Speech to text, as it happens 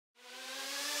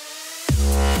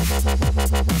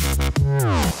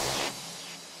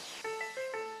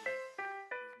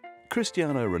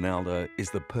Cristiano Ronaldo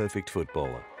is the perfect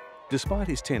footballer. Despite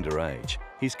his tender age,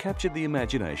 he's captured the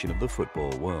imagination of the football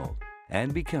world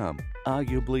and become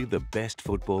arguably the best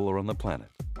footballer on the planet.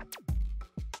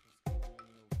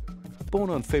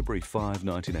 Born on February 5,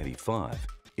 1985,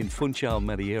 in Funchal,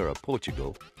 Madeira,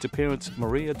 Portugal, to parents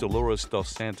Maria Dolores dos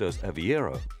Santos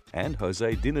Aveiro and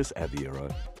Jose Dinis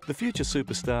Aveiro, the future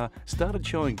superstar started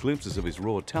showing glimpses of his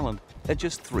raw talent at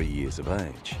just 3 years of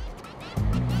age.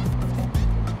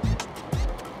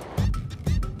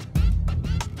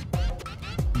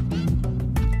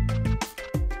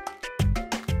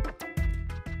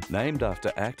 Named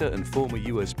after actor and former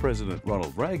US President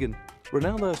Ronald Reagan,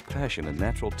 Ronaldo's passion and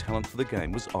natural talent for the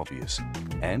game was obvious,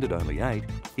 and at only 8,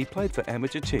 he played for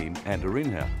amateur team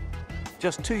Andorrinha.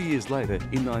 Just 2 years later,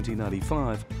 in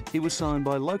 1995, he was signed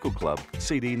by local club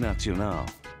CD Nacional.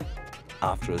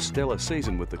 After a stellar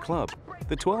season with the club,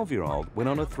 the 12-year-old went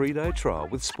on a 3-day trial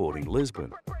with Sporting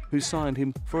Lisbon, who signed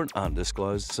him for an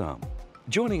undisclosed sum.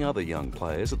 Joining other young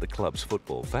players at the club's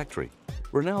football factory,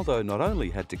 Ronaldo not only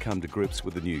had to come to grips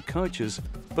with the new coaches,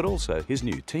 but also his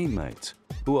new teammates,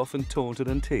 who often taunted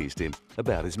and teased him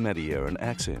about his Madeiran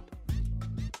accent.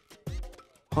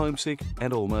 Homesick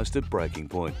and almost at breaking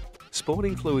point,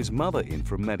 Sporting flew his mother in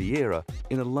from Madeira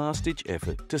in a last-ditch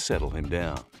effort to settle him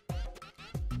down.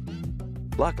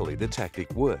 Luckily, the tactic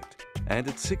worked, and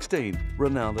at 16,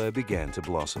 Ronaldo began to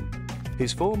blossom.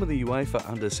 His form in the UEFA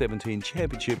Under-17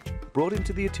 Championship brought him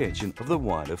to the attention of the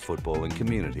wider footballing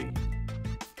community.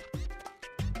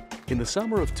 In the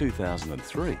summer of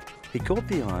 2003, he caught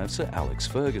the eye of Sir Alex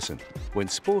Ferguson when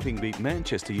Sporting beat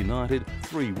Manchester United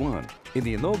 3-1 in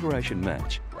the inauguration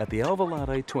match at the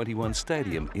Alvalade 21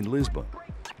 Stadium in Lisbon.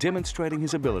 Demonstrating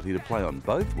his ability to play on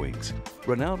both wings,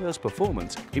 Ronaldo's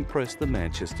performance impressed the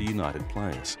Manchester United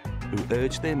players, who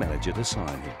urged their manager to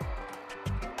sign him.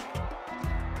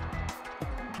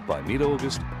 By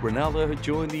mid-August, Ronaldo had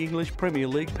joined the English Premier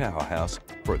League powerhouse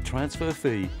for a transfer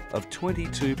fee of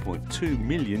 €22.2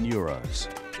 million.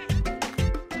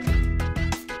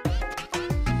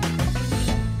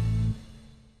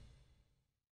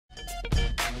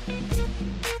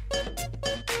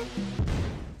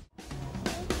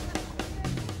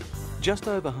 Just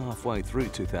over halfway through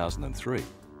 2003,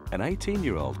 an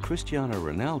 18-year-old Cristiano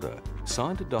Ronaldo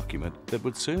signed a document that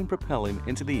would soon propel him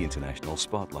into the international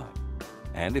spotlight.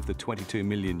 And if the €22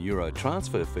 million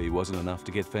transfer fee wasn't enough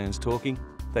to get fans talking,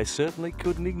 they certainly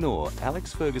couldn't ignore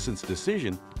Alex Ferguson's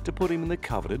decision to put him in the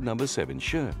coveted number 7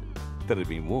 shirt that had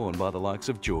been worn by the likes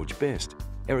of George Best,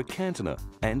 Eric Cantona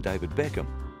and David Beckham.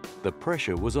 The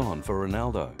pressure was on for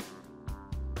Ronaldo.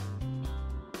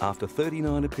 After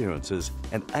 39 appearances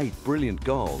and 8 brilliant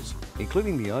goals,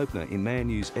 including the opener in Man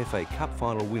U's FA Cup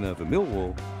final win over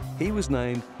Millwall, he was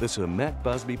named the Sir Matt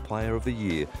Busby Player of the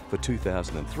Year for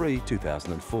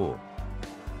 2003-2004.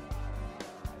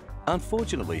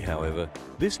 Unfortunately, however,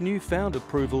 this newfound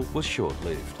approval was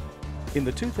short-lived. In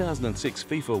the 2006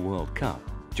 FIFA World Cup,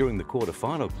 during the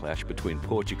quarter-final clash between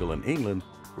Portugal and England,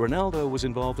 Ronaldo was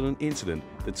involved in an incident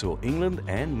that saw England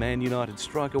and Man United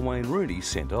striker Wayne Rooney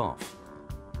sent off.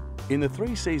 In the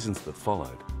 3 seasons that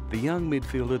followed, the young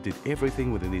midfielder did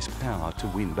everything within his power to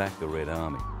win back the Red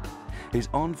Army. His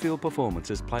on-field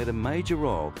performances played a major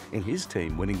role in his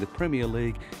team winning the Premier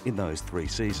League in those 3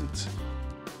 seasons.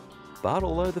 But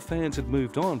although the fans had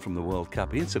moved on from the World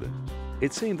Cup incident,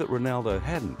 it seemed that Ronaldo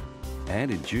hadn't,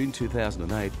 and in June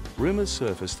 2008, rumours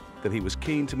surfaced that he was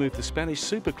keen to move to Spanish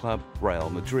super club Real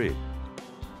Madrid.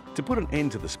 To put an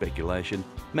end to the speculation,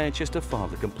 Manchester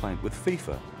filed a complaint with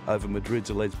FIFA over Madrid's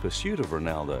alleged pursuit of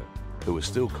Ronaldo, who was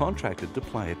still contracted to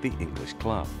play at the English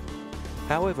club.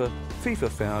 However, FIFA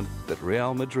found that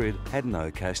Real Madrid had no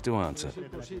case to answer.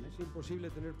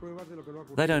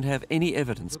 They don't have any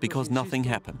evidence because nothing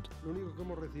happened.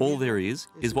 All there is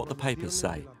what the papers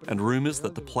say, and rumours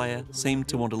that the player seemed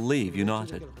to want to leave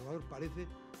United.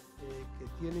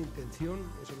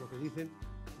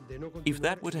 If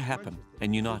that were to happen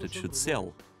and United should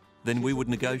sell, then we would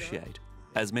negotiate,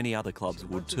 as many other clubs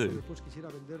would too.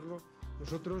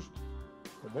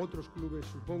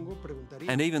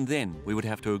 And even then, we would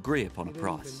have to agree upon a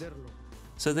price.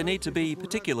 So there need to be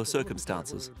particular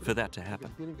circumstances for that to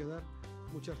happen.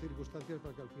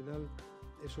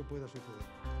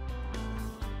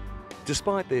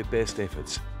 Despite their best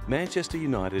efforts, Manchester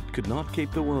United could not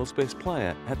keep the world's best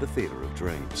player at the theatre of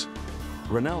dreams.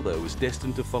 Ronaldo was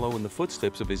destined to follow in the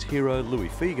footsteps of his hero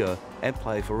Luis Figo and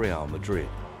play for Real Madrid.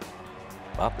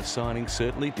 But the signing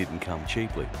certainly didn't come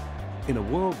cheaply. In a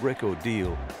world record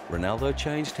deal, Ronaldo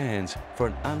changed hands for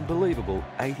an unbelievable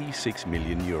 €86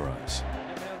 million.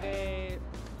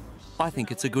 I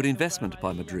think it's a good investment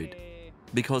by Madrid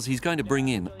because he's going to bring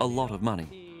in a lot of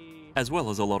money, as well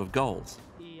as a lot of goals.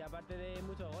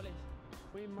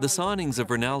 The signings of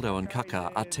Ronaldo and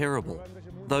Kaká are terrible.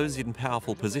 Those in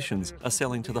powerful positions are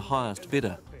selling to the highest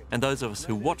bidder, and those of us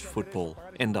who watch football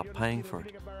end up paying for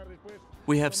it.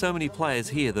 We have so many players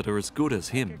here that are as good as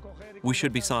him. We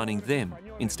should be signing them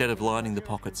instead of lining the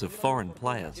pockets of foreign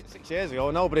players. 6 years ago,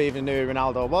 nobody even knew who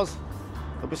Ronaldo was.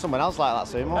 There'll be someone else like that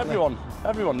soon, won't there?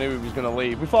 Everyone knew he was going to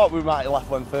leave. We thought we might have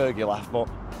left when Fergie left, but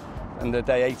in the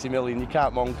day, 80 million, you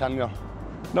can't moan, can you?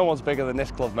 No one's bigger than this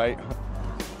club, mate.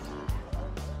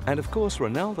 And of course,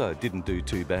 Ronaldo didn't do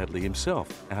too badly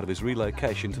himself out of his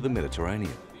relocation to the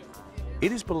Mediterranean.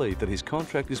 It is believed that his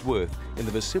contract is worth in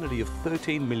the vicinity of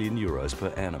 13 million euros per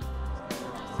annum.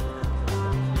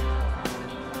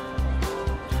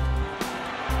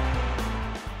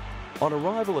 On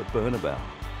arrival at Bernabeu,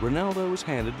 Ronaldo was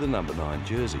handed the number 9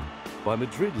 jersey by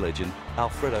Madrid legend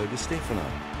Alfredo Di Stefano.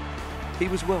 He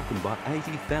was welcomed by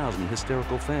 80,000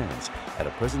 hysterical fans at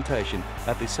a presentation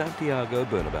at the Santiago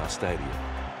Bernabeu Stadium.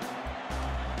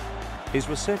 His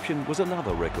reception was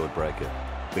another record breaker,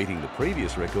 beating the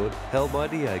previous record held by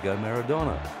Diego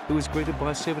Maradona, who was greeted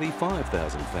by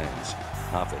 75,000 fans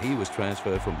after he was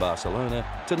transferred from Barcelona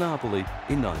to Napoli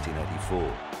in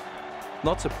 1984.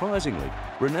 Not surprisingly,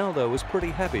 Ronaldo was pretty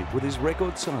happy with his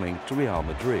record signing to Real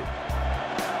Madrid.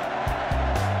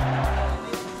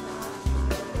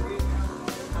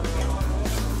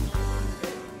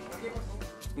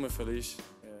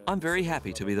 I'm very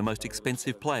happy to be the most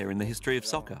expensive player in the history of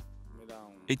soccer.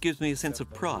 It gives me a sense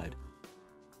of pride,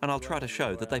 and I'll try to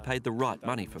show that they paid the right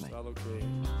money for me.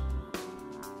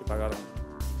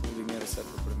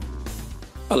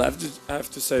 Well, I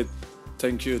have to say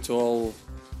thank you to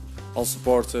all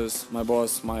supporters, my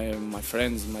boss, my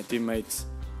friends, my teammates.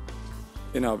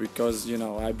 Because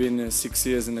I've been 6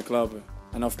 years in the club,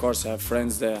 and of course I have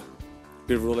friends there,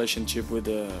 good relationship with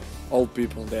all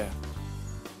people there.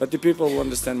 But the people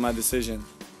understand my decision,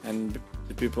 and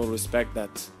the people respect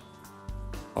that.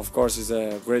 Of course, it's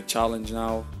a great challenge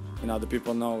now. The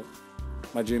people know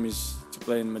my dream is to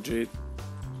play in Madrid,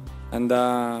 and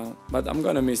but I'm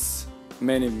gonna miss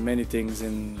many things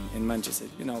in Manchester.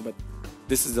 But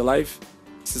this is the life.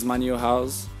 This is my new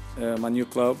house, my new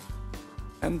club,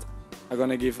 and I'm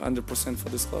gonna give 100% for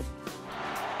this club.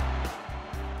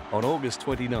 On August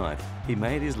 29th, he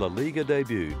made his La Liga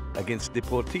debut against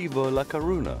Deportivo La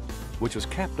Coruña, which was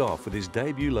capped off with his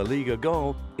debut La Liga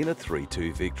goal in a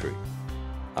 3-2 victory.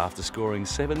 After scoring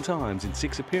 7 times in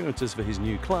 6 appearances for his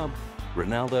new club,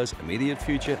 Ronaldo's immediate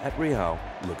future at Real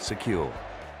looked secure.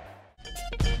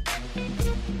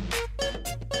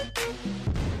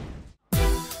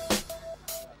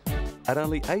 At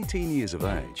only 18 years of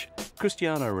age,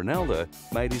 Cristiano Ronaldo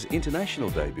made his international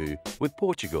debut with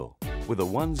Portugal with a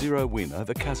 1-0 win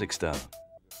over Kazakhstan.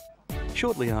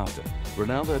 Shortly after,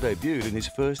 Ronaldo debuted in his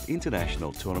first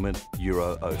international tournament,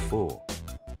 Euro 04.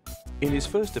 In his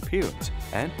first appearance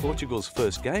and Portugal's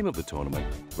first game of the tournament,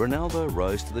 Ronaldo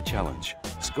rose to the challenge,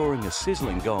 scoring a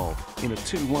sizzling goal in a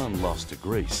 2-1 loss to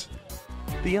Greece.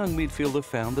 The young midfielder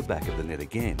found the back of the net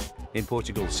again in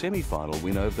Portugal's semi-final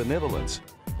win over the Netherlands,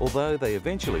 although they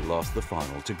eventually lost the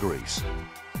final to Greece.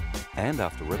 And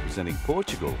after representing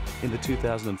Portugal in the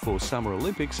 2004 Summer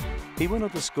Olympics, he went on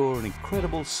to score an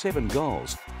incredible 7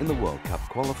 goals in the World Cup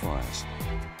qualifiers,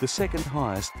 the second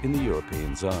highest in the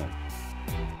European zone.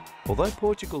 Although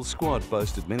Portugal's squad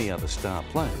boasted many other star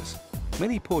players,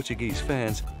 many Portuguese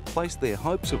fans placed their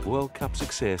hopes of World Cup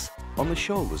success on the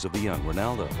shoulders of the young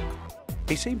Ronaldo.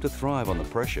 He seemed to thrive on the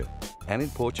pressure, and in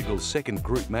Portugal's second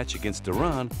group match against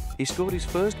Iran, he scored his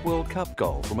first World Cup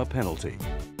goal from a penalty.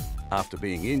 After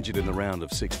being injured in the round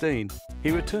of 16,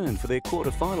 he returned for their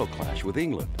quarter-final clash with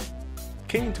England.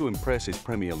 Keen to impress his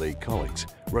Premier League colleagues,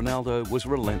 Ronaldo was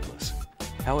relentless.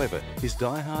 However, his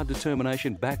die-hard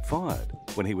determination backfired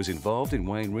when he was involved in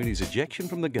Wayne Rooney's ejection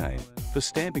from the game for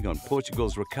stamping on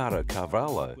Portugal's Ricardo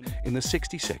Carvalho in the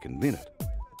 62nd minute.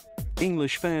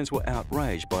 English fans were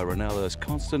outraged by Ronaldo's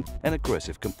constant and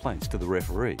aggressive complaints to the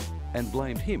referee and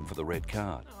blamed him for the red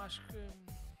card.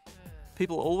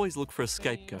 People always look for a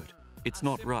scapegoat. It's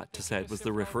not right to say it was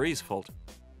the referee's fault.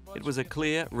 It was a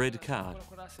clear red card,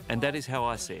 and that is how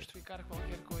I see it.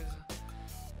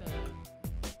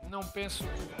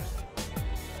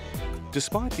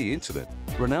 Despite the incident,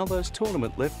 Ronaldo's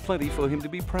tournament left plenty for him to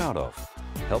be proud of,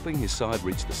 helping his side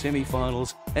reach the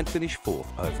semi-finals and finish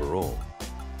 4th overall.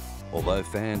 Although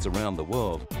fans around the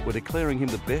world were declaring him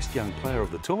the best young player of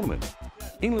the tournament,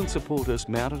 England supporters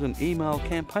mounted an email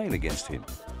campaign against him,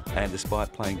 and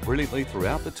despite playing brilliantly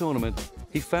throughout the tournament,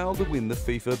 he failed to win the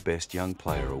FIFA Best Young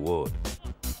Player award.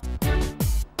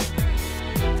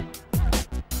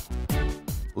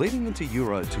 Leading into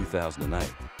Euro 2008,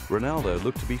 Ronaldo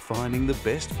looked to be finding the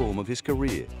best form of his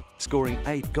career, scoring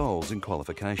 8 goals in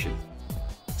qualification.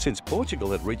 Since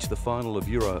Portugal had reached the final of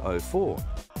Euro 04,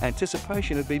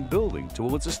 anticipation had been building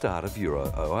towards the start of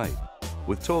Euro 08,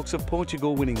 with talks of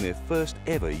Portugal winning their first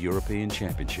ever European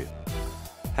Championship.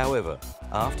 However,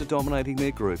 after dominating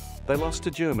their group, they lost to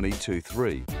Germany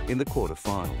 2-3 in the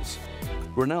quarter-finals.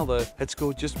 Ronaldo had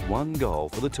scored just 1 goal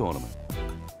for the tournament.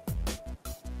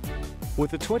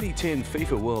 With the 2010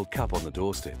 FIFA World Cup on the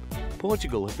doorstep,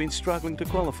 Portugal have been struggling to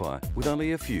qualify with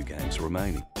only a few games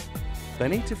remaining. They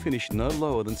need to finish no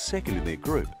lower than second in their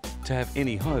group to have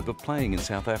any hope of playing in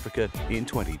South Africa in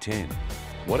 2010.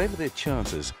 Whatever their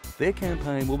chances, their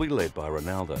campaign will be led by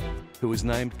Ronaldo, who was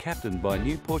named captain by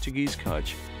new Portuguese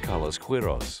coach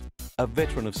Cr7. A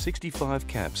veteran of 65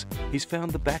 caps, he's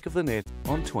found the back of the net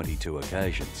on 22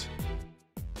 occasions.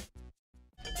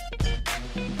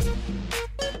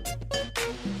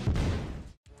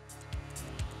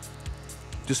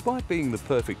 Despite being the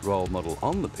perfect role model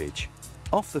on the pitch,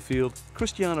 off the field,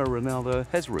 Cristiano Ronaldo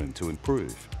has room to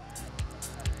improve.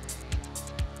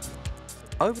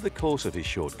 Over the course of his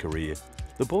short career,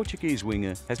 the Portuguese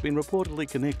winger has been reportedly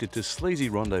connected to sleazy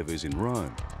rendezvous in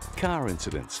Rome, car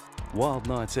incidents, wild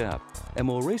nights out, and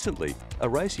more recently, a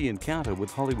racy encounter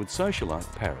with Hollywood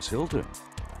socialite Paris Hilton.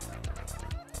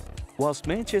 Whilst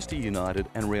Manchester United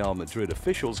and Real Madrid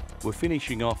officials were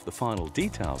finishing off the final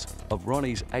details of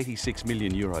Ronnie's €86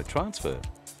 million transfer,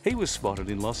 he was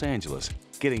spotted in Los Angeles,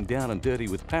 getting down and dirty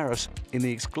with Paris in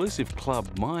the exclusive club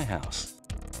My House.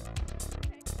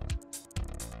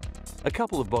 A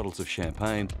couple of bottles of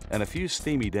champagne and a few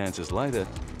steamy dances later,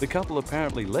 the couple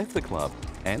apparently left the club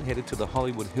and headed to the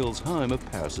Hollywood Hills home of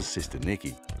Paris's sister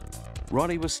Nikki.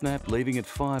 Ronnie was snapped leaving at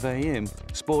 5 AM,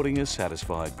 sporting a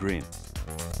satisfied grin.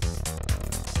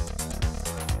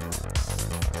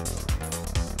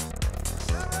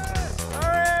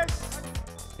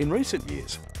 In recent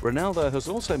years, Ronaldo has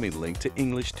also been linked to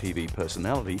English TV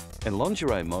personality and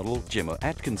lingerie model Gemma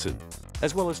Atkinson,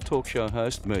 as well as talk show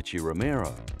host Murchie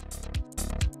Romero.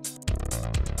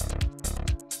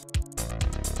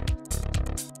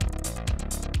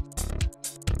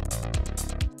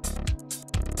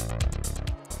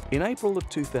 In April of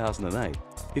 2008,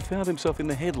 he found himself in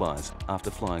the headlines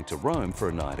after flying to Rome for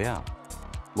a night out.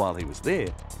 While he was there,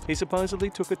 he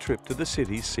supposedly took a trip to the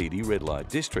city's seedy red light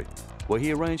district, where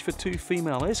he arranged for 2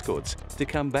 female escorts to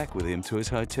come back with him to his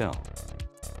hotel.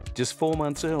 Just 4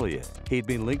 months earlier, he'd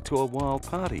been linked to a wild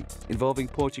party involving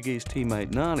Portuguese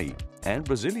teammate Nani and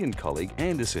Brazilian colleague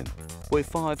Anderson, where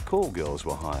 5 call girls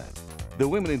were hired. The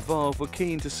women involved were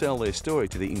keen to sell their story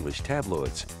to the English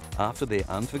tabloids after their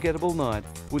unforgettable night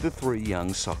with the 3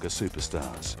 young soccer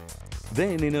superstars.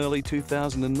 Then in early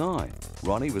 2009,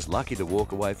 Ronnie was lucky to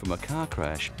walk away from a car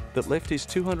crash that left his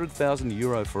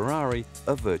 €200,000 Ferrari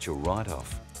a virtual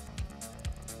write-off.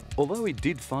 Although he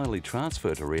did finally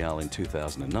transfer to Real in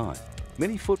 2009,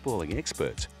 many footballing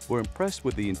experts were impressed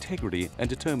with the integrity and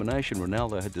determination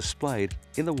Ronaldo had displayed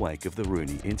in the wake of the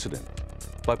Rooney incident,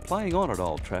 by playing on at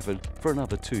Old Trafford for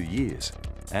another 2 years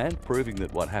and proving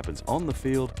that what happens on the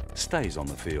field stays on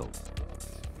the field.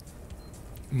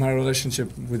 My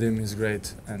relationship with him is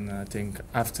great, and I think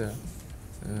after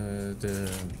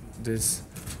this,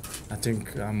 I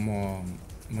think I'm more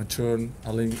mature.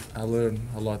 I learn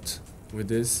a lot with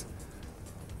this,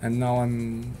 and now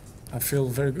I feel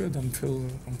very good. I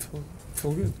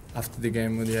feel good after the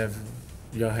game when you have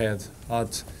your head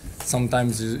out.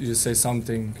 Sometimes you say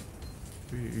something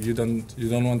you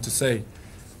don't want to say,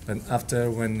 but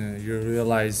after when you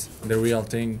realize the real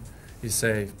thing, you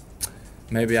say,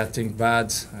 maybe I think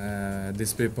bad,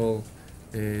 these people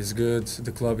is good,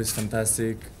 the club is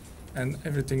fantastic, and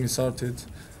everything is sorted.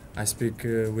 I speak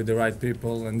with the right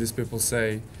people, and these people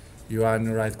say, you are in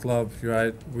the right club, you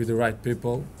are with the right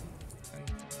people.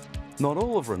 Not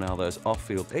all of Ronaldo's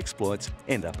off-field exploits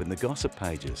end up in the gossip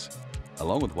pages.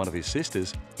 Along with one of his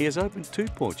sisters, he has opened 2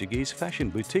 Portuguese fashion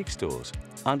boutique stores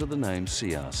under the name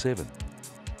Cr7.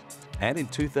 And in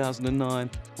 2009,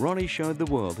 Ronnie showed the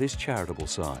world his charitable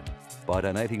side by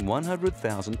donating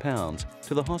 £100,000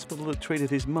 to the hospital that treated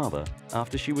his mother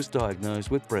after she was diagnosed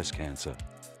with breast cancer.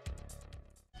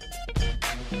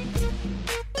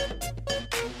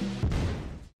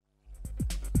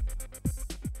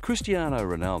 Cristiano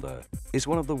Ronaldo is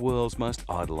one of the world's most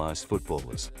idolised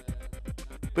footballers.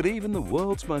 But even the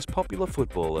world's most popular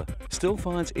footballer still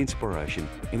finds inspiration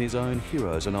in his own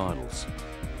heroes and idols.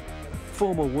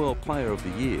 Former World Player of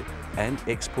the Year and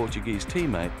ex-Portuguese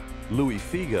teammate Luís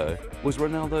Figo was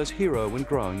Ronaldo's hero when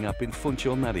growing up in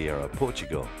Funchal Madeira,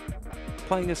 Portugal.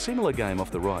 Playing a similar game off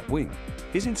the right wing,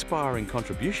 his inspiring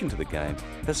contribution to the game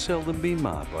has seldom been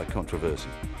marred by controversy.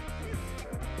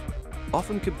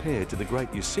 Often compared to the great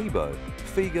Eusebio,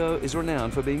 Figo is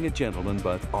renowned for being a gentleman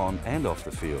both on and off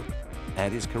the field,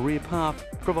 and his career path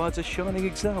provides a shining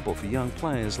example for young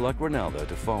players like Ronaldo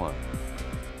to follow.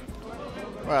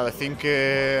 Well, I think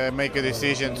I make a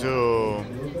decision to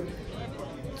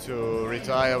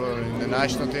retire in the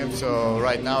national team. So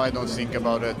right now I don't think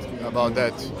about that.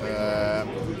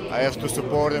 I have to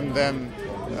support them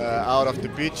out of the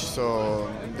pitch.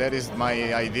 So that is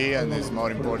my idea, and it's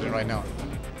more important right now.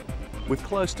 With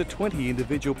close to 20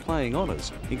 individual playing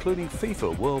honours, including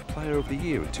FIFA World Player of the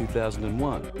Year in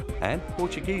 2001 and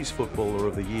Portuguese Footballer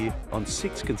of the Year on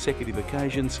 6 consecutive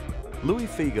occasions, Luis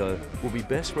Figo will be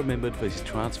best remembered for his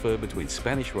transfer between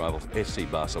Spanish rivals FC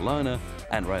Barcelona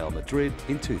and Real Madrid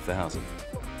in 2000.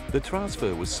 The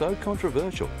transfer was so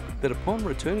controversial that upon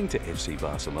returning to FC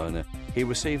Barcelona, he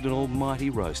received an almighty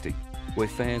roasting, where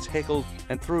fans heckled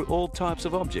and threw all types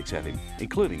of objects at him,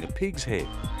 including a pig's head.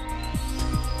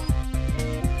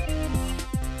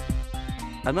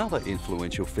 Another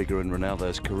influential figure in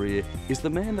Ronaldo's career is the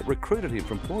man that recruited him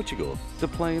from Portugal to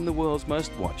play in the world's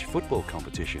most watched football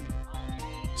competition.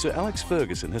 Sir Alex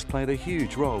Ferguson has played a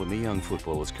huge role in the young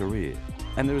footballer's career,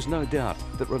 and there is no doubt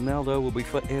that Ronaldo will be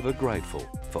forever grateful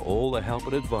for all the help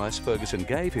and advice Ferguson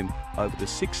gave him over the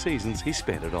 6 seasons he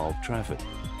spent at Old Trafford.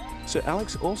 Sir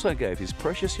Alex also gave his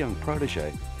precious young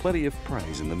protege plenty of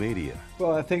praise in the media.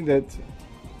 Well, I think that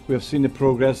we have seen the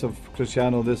progress of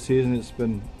Cristiano this season. It's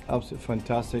been absolutely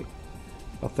fantastic.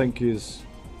 I think he's,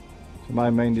 to my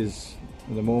mind,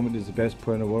 at the moment, is the best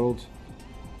player in the world.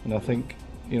 And I think,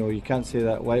 you know, you can't say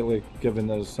that lightly, given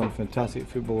there's some fantastic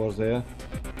footballers there.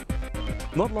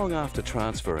 Not long after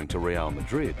transferring to Real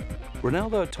Madrid,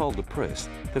 Ronaldo told the press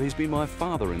that he's been my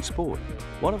father in sport,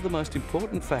 one of the most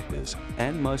important factors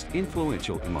and most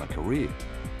influential in my career.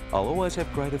 I'll always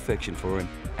have great affection for him,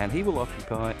 and he will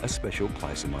occupy a special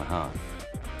place in my heart.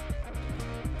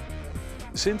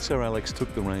 Since Sir Alex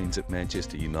took the reins at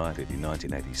Manchester United in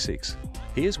 1986,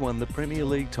 he has won the Premier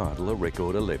League title a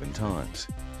record 11 times,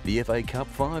 the FA Cup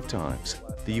 5 times,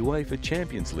 the UEFA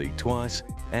Champions League twice,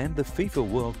 and the FIFA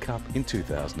World Cup in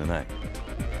 2008.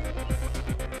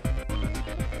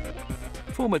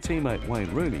 Former teammate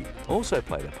Wayne Rooney also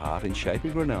played a part in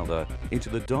shaping Ronaldo into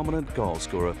the dominant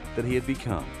goalscorer that he had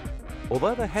become.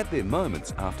 Although they had their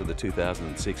moments after the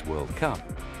 2006 World Cup,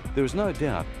 there is no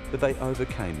doubt that they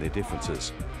overcame their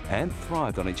differences and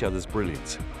thrived on each other's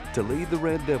brilliance to lead the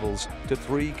Red Devils to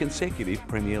 3 consecutive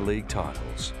Premier League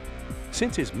titles.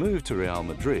 Since his move to Real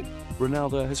Madrid,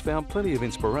 Ronaldo has found plenty of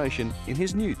inspiration in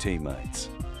his new teammates.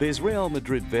 There's Real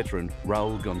Madrid veteran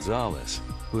Raúl González,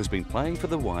 who has been playing for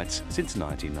the Whites since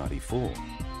 1994.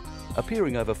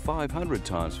 Appearing over 500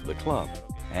 times for the club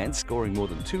and scoring more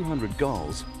than 200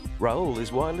 goals, Raúl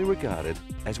is widely regarded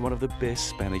as one of the best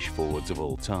Spanish forwards of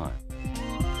all time.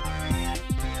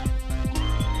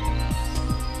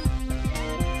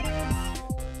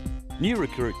 New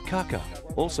recruit Kaká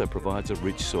also provides a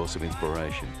rich source of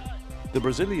inspiration. The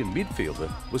Brazilian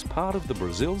midfielder was part of the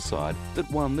Brazil side that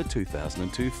won the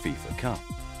 2002 FIFA Cup.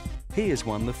 He has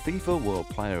won the FIFA World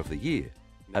Player of the Year,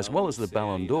 as well as the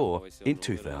Ballon d'Or in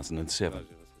 2007.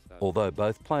 Although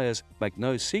both players make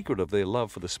no secret of their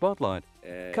love for the spotlight,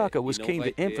 Kaká was keen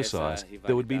to emphasise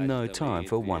there would be no time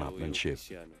for one-upmanship.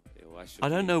 I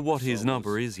don't know what his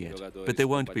number is yet, but there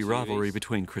won't be rivalry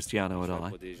between Cristiano and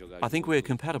I. I think we're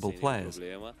compatible players,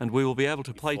 and we will be able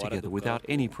to play together without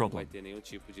any problem.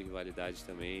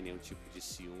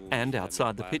 And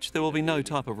outside the pitch, there will be no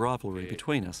type of rivalry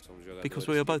between us, because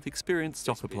we are both experienced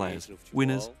soccer players,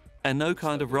 winners, and no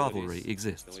kind of rivalry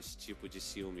exists.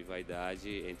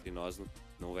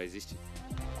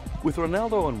 With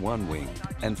Ronaldo on one wing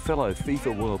and fellow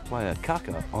FIFA World player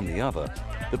Kaká on the other,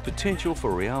 the potential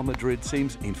for Real Madrid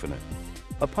seems infinite.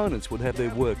 Opponents would have their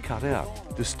work cut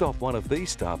out to stop one of these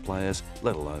star players,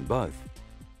 let alone both.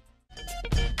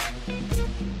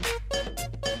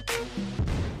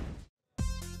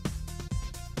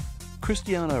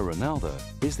 Cristiano Ronaldo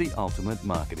is the ultimate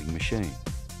marketing machine.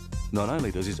 Not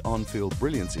only does his on-field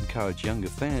brilliance encourage younger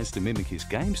fans to mimic his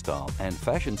game style and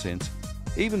fashion sense,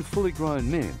 even fully grown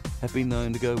men have been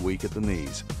known to go weak at the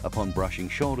knees upon brushing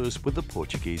shoulders with the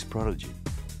Portuguese prodigy.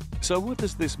 So what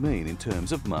does this mean in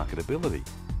terms of marketability?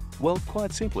 Well,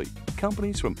 quite simply,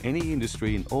 companies from any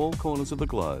industry in all corners of the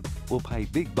globe will pay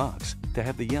big bucks to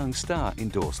have the young star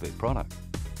endorse their product.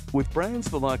 With brands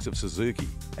the likes of Suzuki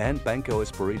and Banco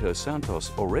Espirito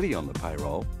Santos already on the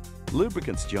payroll,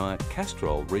 lubricants giant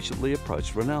Castrol recently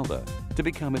approached Ronaldo to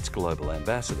become its global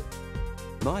ambassador.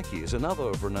 Nike is another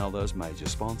of Ronaldo's major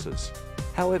sponsors.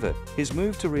 However, his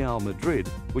move to Real Madrid,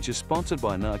 which is sponsored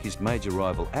by Nike's major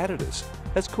rival Adidas,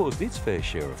 has caused its fair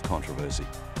share of controversy.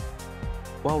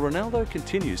 While Ronaldo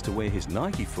continues to wear his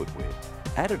Nike footwear,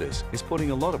 Adidas is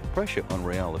putting a lot of pressure on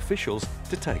Real officials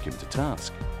to take him to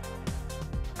task.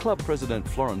 Club president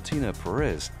Florentino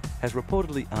Perez has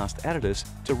reportedly asked Adidas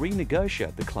to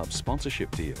renegotiate the club's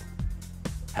sponsorship deal.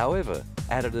 However,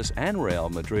 Adidas and Real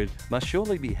Madrid must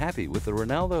surely be happy with the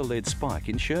Ronaldo-led spike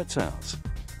in shirt sales.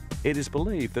 It is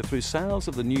believed that through sales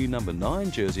of the new number 9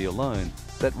 jersey alone,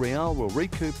 that Real will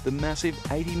recoup the massive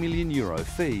 €80 million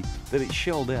fee that it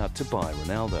shelled out to buy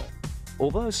Ronaldo.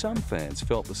 Although some fans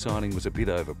felt the signing was a bit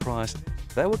overpriced,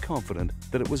 they were confident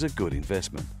that it was a good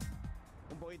investment.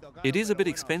 It is a bit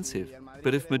expensive,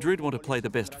 but if Madrid want to play the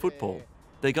best football,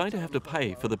 they're going to have to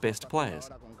pay for the best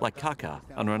players, like Kaká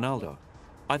and Ronaldo.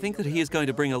 I think that he is going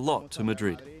to bring a lot to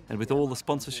Madrid, and with all the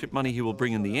sponsorship money he will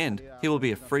bring in the end, he will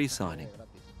be a free signing.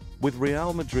 With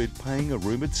Real Madrid paying a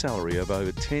rumoured salary of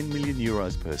over €10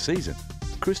 million per season,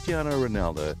 Cristiano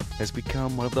Ronaldo has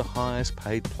become one of the highest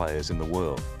paid players in the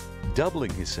world,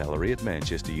 doubling his salary at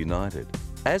Manchester United.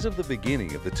 As of the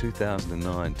beginning of the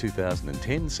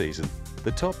 2009-2010 season,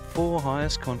 the top 4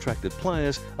 highest contracted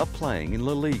players are playing in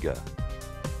La Liga.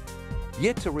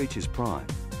 Yet to reach his prime,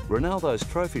 Ronaldo's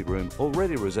trophy room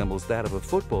already resembles that of a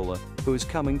footballer who is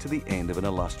coming to the end of an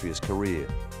illustrious career.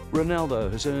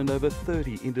 Ronaldo has earned over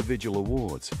 30 individual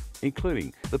awards,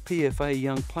 including the PFA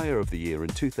Young Player of the Year in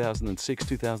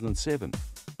 2006-2007,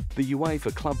 the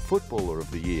UEFA Club Footballer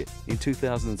of the Year in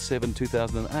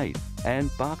 2007-2008, and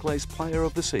Barclays Player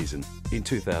of the Season in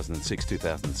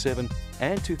 2006-2007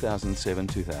 and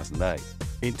 2007-2008.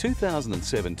 In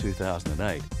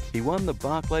 2007-2008, he won the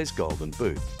Barclays Golden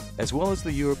Boot, as well as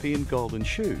the European Golden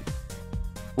Shoe.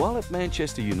 While at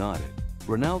Manchester United,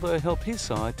 Ronaldo helped his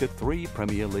side to 3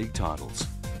 Premier League titles,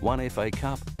 1 FA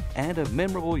Cup, and a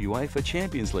memorable UEFA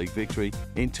Champions League victory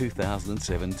in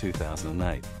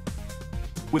 2007-2008.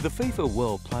 With the FIFA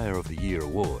World Player of the Year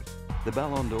award, the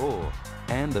Ballon d'Or,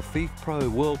 and the FIFA Pro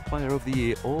World Player of the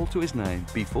Year all to his name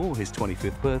before his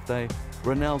 25th birthday,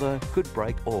 Ronaldo could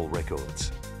break all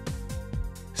records.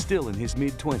 Still in his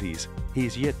mid-20s, he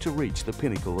is yet to reach the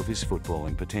pinnacle of his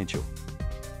footballing potential.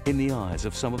 In the eyes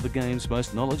of some of the game's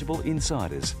most knowledgeable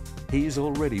insiders, he is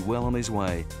already well on his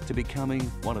way to becoming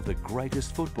one of the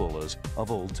greatest footballers of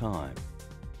all time.